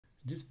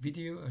In this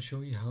video I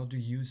show you how to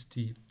use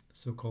the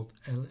so-called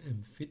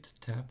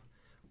LMFitTab,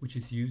 which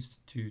is used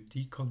to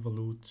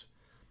deconvolute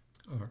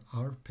our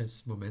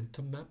RPES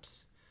momentum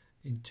maps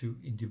into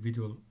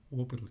individual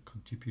orbital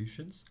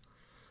contributions.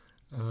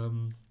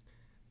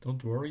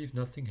 Don't worry if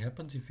nothing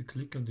happens if you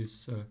click on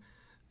this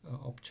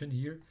option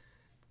here,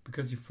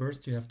 because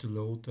first you have to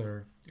load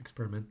our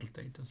experimental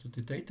data. So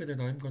the data that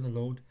I'm going to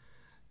load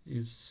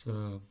is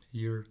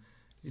here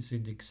is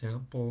in the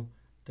example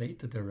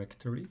data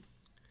directory.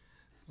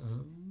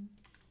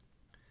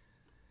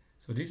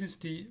 So this is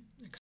the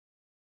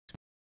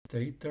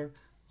data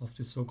of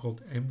the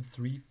so-called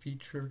M3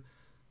 feature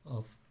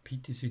of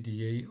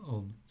PTCDA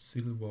on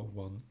Silver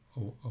 100.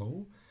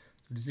 So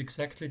this is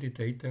exactly the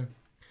data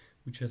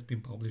which has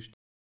been published in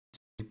this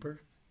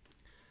paper.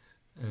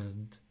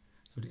 And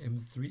so the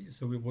M3,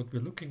 so what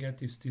we're looking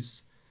at is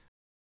this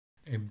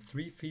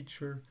M3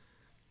 feature,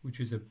 which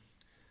is an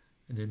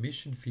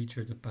emission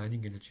feature, the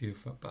binding energy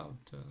of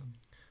about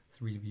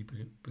 3 V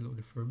below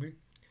the Fermi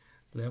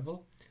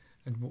level,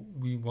 and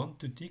we want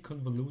to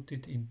deconvolute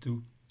it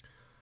into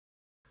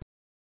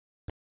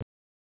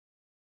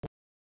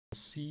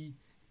C,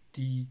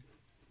 D,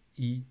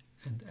 E,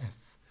 and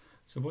F.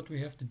 So what we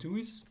have to do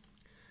is,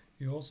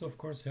 we also of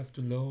course have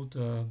to load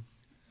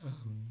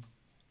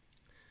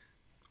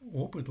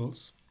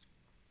orbitals.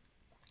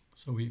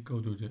 So we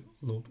go to the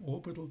load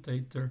orbital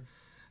data,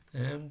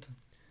 and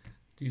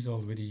these are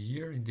already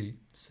here in the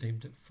same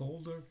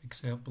folder,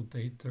 example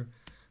data.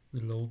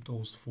 We load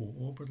those 4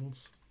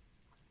 orbitals,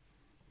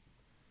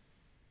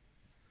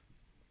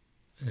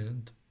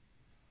 and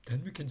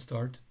then we can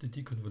start the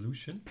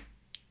deconvolution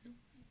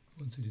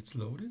once it's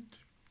loaded.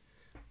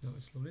 Now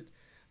it's loaded.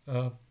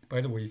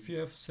 By the way, if you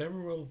have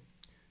several,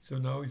 so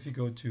now if you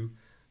go to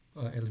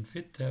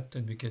LMFitTab,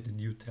 then we get a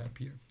new tab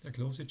here. I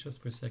close it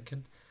just for a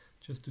second,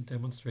 just to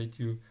demonstrate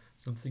you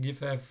something.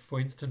 If I have, for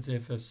instance, I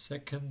have a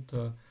second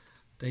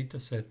data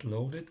set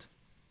loaded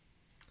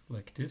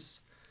like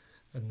this,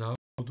 and now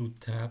go to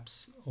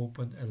tabs,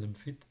 open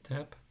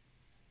LMFitTab,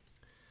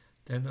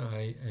 then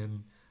I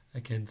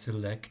can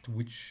select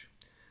which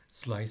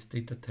slice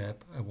data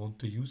tab I want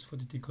to use for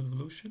the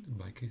deconvolution. In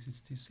my case, it's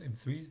this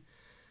M3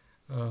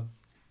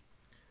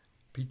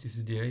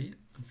 PTCDA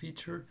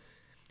feature.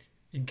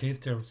 In case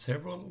there are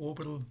several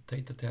orbital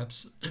data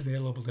tabs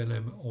available, then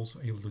I'm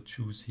also able to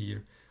choose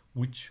here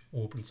which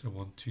orbitals I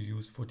want to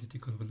use for the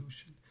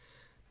deconvolution.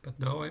 But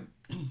now I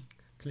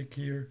click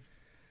here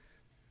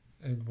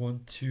and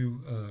want to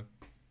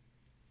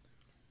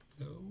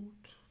load.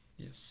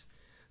 Yes.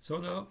 So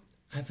now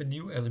I have a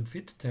new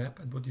LMFitTab,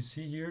 and what you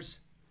see here is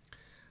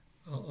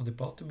on the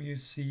bottom you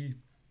see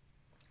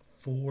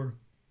 4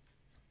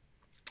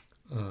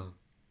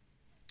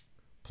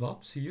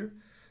 plots here.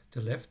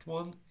 The left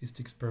one is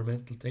the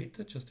experimental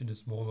data, just in a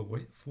smaller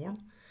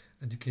form,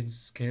 and you can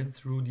scan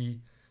through the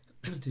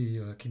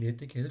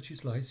kinetic energy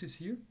slices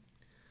here.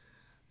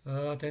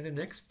 Then the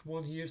next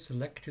one here,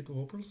 selected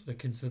orbitals. I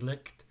can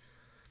select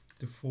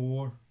the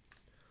 4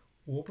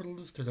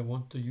 orbitals that I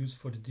want to use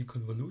for the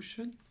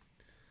deconvolution.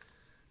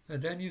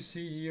 And then you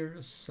see here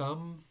a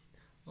sum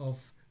of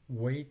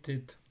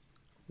weighted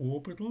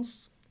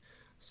orbitals.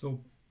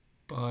 So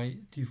by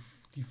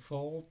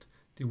default,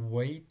 the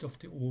weight of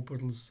the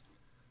orbitals,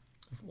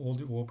 of all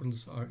the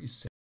orbitals,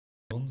 is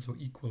 1, so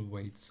equal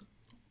weights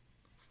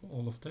for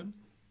all of them.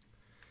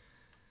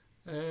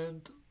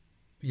 And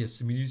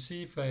yes, I mean, you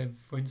see if I,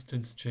 for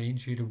instance,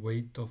 change here the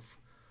weight of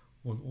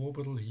one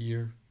orbital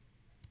here,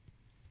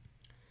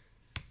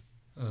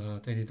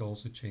 then it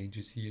also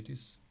changes here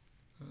this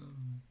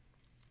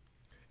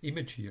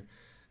image here.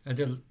 And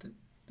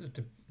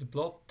the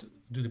plot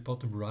to the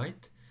bottom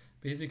right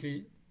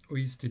basically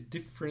is the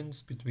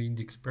difference between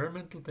the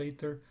experimental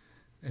data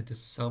and the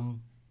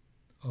sum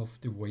of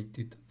the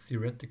weighted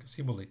theoretical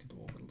simulated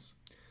orbitals.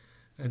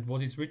 And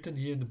what is written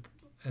here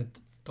at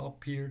the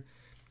top here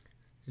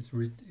is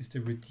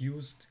the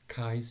reduced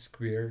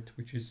chi-squared,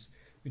 which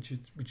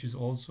is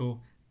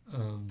also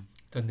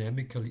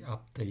dynamically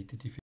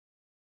updated if you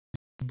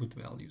input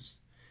values.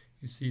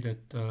 You see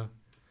that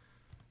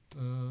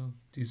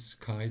this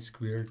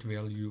chi-squared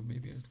value,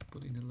 maybe I'll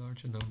put in a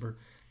larger number,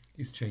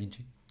 is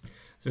changing.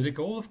 So the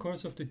goal, of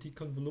course, of the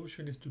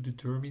deconvolution is to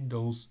determine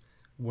those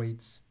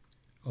weights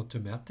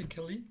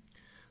automatically.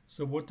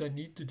 So what I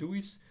need to do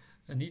is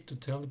I need to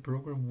tell the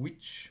program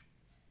which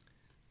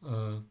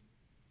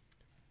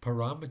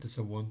parameters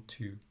I want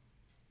to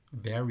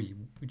vary,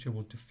 which I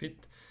want to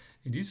fit.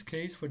 In this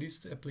case, for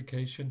this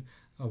application,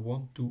 I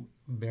want to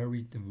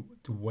vary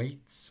the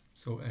weights.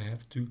 So I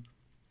have to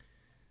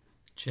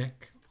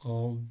check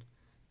all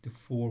the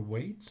 4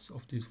 weights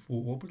of these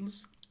 4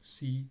 orbitals,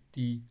 C,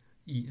 D,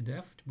 E, and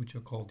F, which are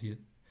called here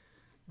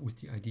with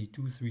the ID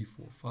 2, 3,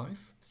 4,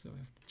 5. So I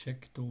have to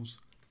check those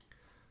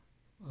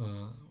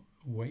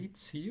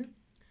weights here.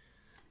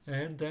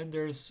 And then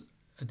there's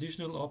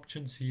additional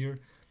options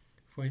here.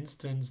 For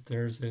instance,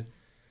 there's a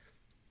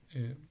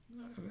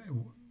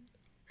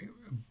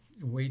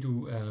way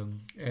to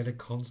add a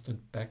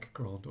constant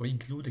background or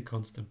include a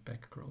constant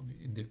background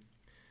in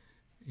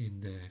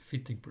the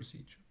fitting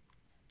procedure.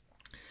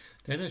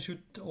 Then I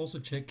should also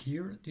check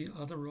here the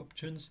other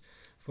options.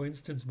 For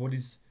instance, what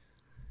is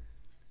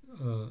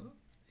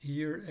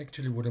here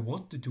actually what I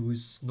want to do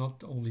is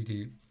not only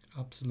the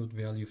absolute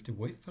value of the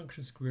wave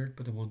function squared,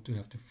 but I want to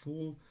have the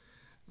full,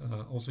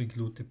 also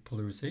include the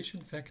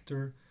polarization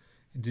factor.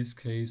 In this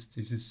case,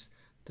 this is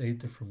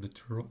data from the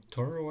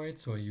toroid,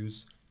 so I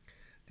use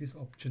this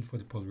option for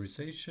the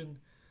polarization.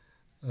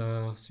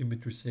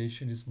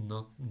 Symmetrization is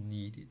not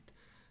needed.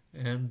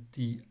 And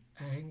the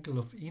angle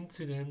of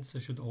incidence I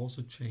should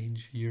also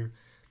change here,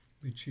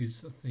 which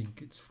is, I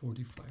think it's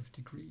 45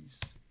 degrees.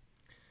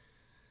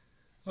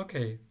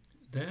 Okay,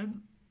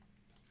 then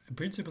in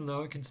principle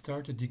now I can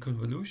start a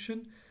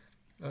deconvolution.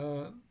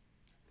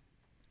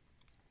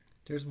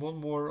 There's one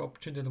more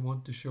option that I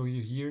want to show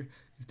you here,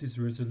 is this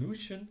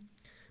resolution,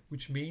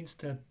 which means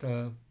that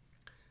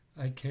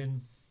I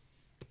can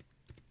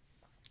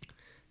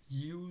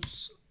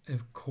use a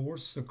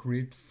coarser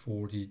grid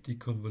for the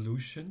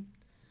deconvolution,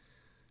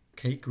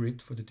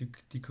 K-grid for the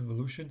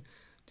deconvolution.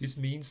 This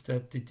means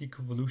that the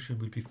deconvolution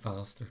will be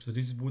faster. So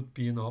this would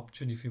be an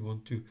option if you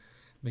want to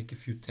make a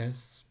few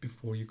tests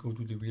before you go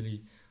to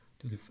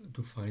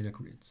the finer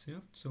grids.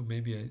 Yeah. So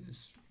maybe I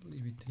just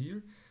leave it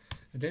here,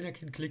 and then I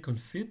can click on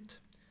fit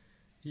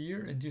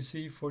here, and you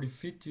see for the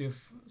fit you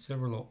have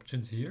several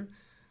options here.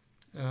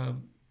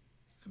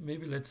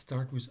 Maybe let's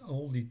start with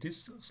only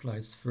this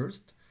slice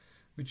first,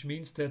 which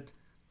means that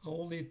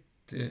only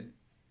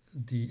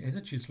the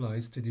energy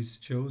slice that is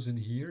chosen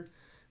here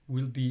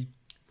will be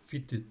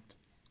fitted.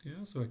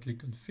 Yeah, so I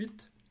click on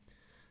fit.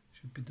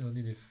 Should be done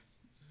in a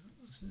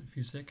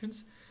few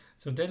seconds.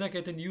 So then I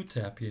get a new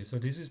tab here. So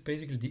this is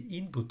basically the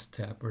input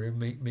tab where I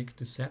make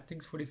the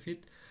settings for the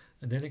fit,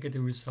 and then I get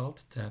a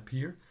result tab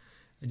here.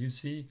 And you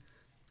see,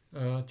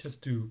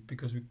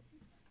 because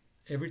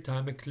every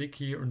time I click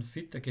here on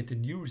fit, I get a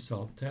new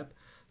result tab.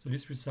 So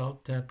this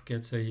result tab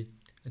gets a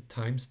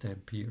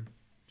timestamp here,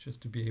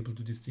 just to be able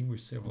to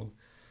distinguish several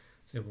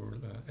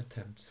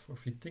attempts for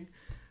fitting.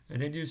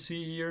 And then you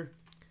see here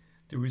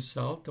the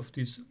result of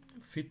this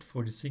fit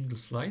for the single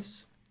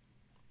slice.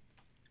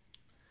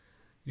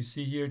 You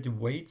see here the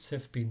weights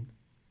have been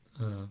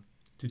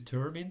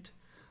determined.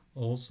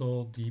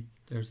 Also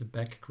there's a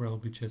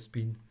background which has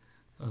been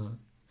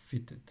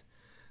fitted.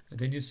 And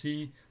then you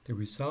see the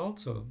result.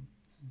 So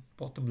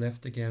bottom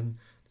left again,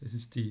 this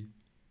is the,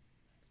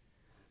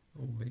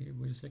 oh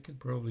wait a second,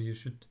 probably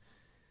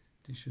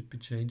this should be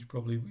changed.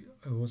 Probably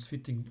I was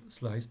fitting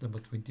slice number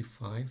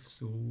 25,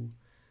 so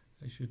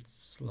I should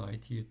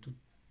slide here to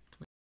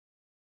 20.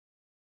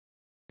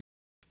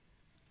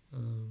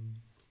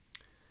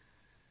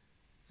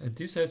 And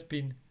this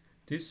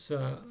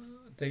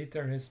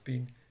data has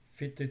been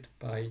fitted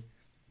by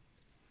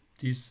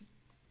this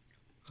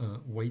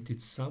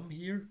weighted sum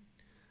here,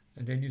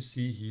 and then you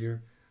see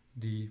here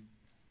the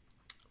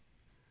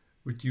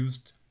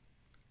reduced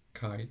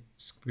chi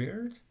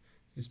squared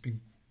is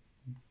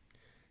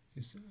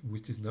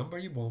with this number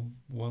here,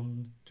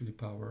 1 to the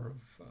power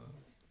of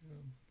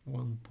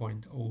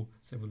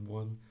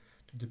 1.071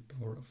 to the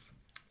power of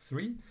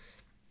 3,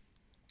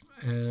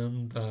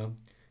 and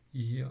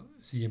you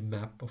see a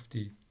map of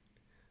the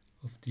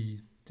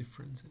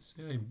differences.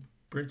 Yeah, in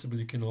principle,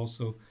 you can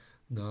also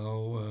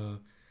now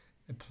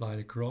apply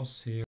the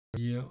cross here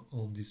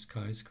on this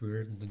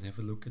chi-squared and then have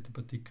a look at the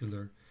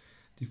particular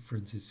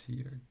differences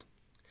here.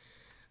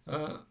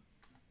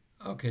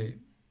 Okay,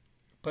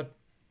 but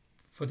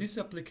for this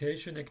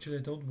application, actually,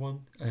 I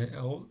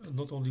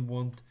not only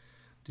want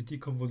the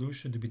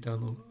deconvolution to be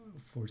done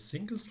for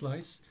single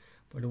slice,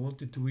 but I want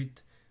to do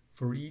it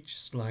for each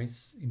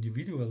slice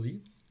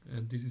individually.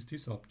 And this is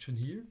this option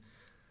here.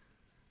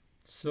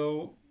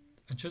 So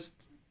I just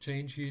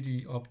change here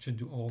the option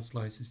to all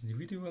slices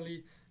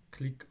individually,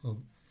 click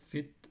on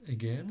fit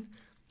again,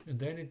 and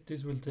then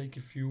this will take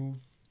a few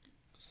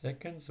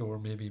seconds or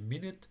maybe a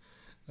minute,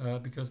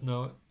 because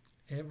now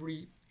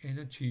every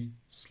energy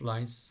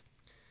slice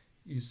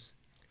is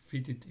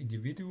fitted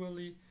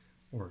individually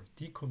or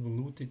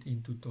deconvoluted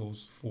into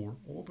those 4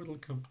 orbital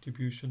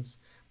contributions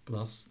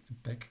plus a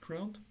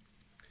background.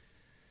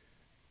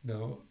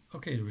 Now,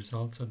 okay, the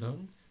results are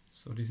done.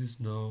 So this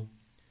is now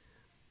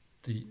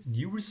the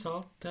new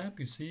result tab.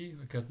 You see,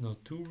 I got now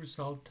 2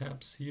 result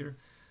tabs here.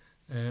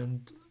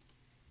 And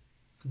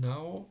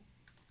now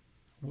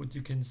what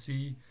you can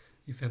see,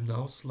 if I'm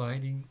now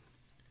sliding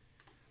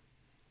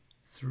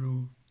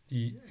through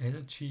the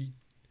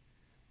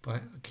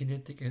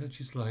kinetic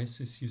energy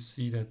slices, you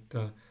see that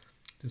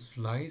the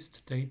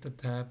sliced data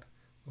tab,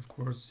 of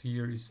course,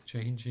 here is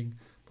changing,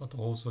 but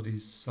also the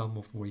sum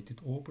of weighted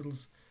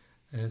orbitals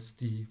as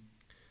the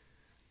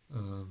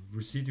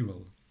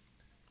residual.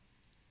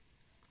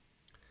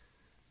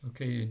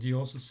 Okay, and you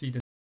also see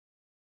that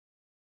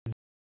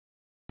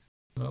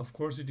of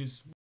course it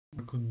is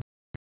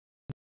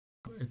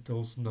at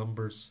those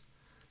numbers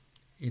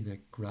in a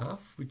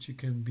graph, which you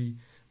can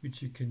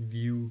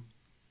view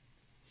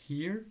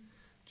here.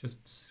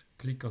 Just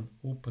click on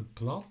open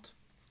plot.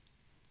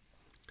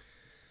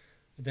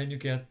 And then you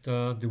get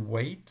the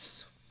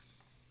weights.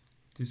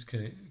 In this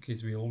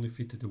case we only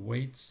fitted the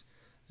weights,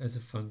 as a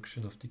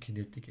function of the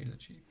kinetic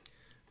energy.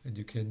 And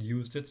you can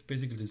use, that's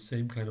basically the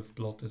same kind of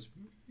plot as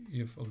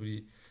you've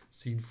already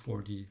seen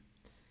for the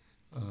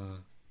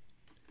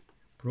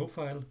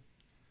profile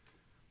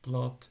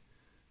plot.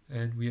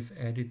 And we have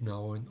added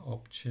now an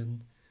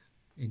option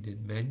in the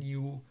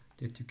menu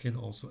that you can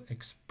also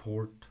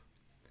export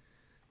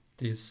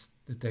the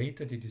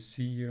data that you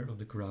see here on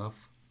the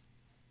graph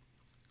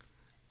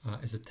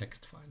as a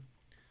text file.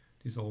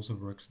 This also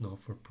works now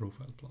for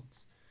profile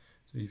plots.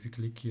 So if you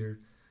click here,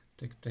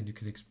 then you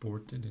can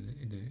export it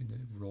in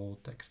a raw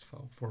text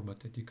file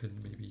format that you can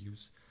maybe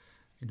use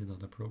in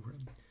another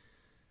program.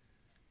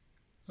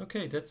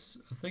 Okay, that's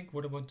I think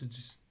what I wanted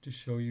to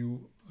show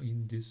you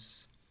in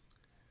this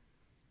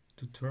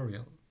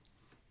tutorial.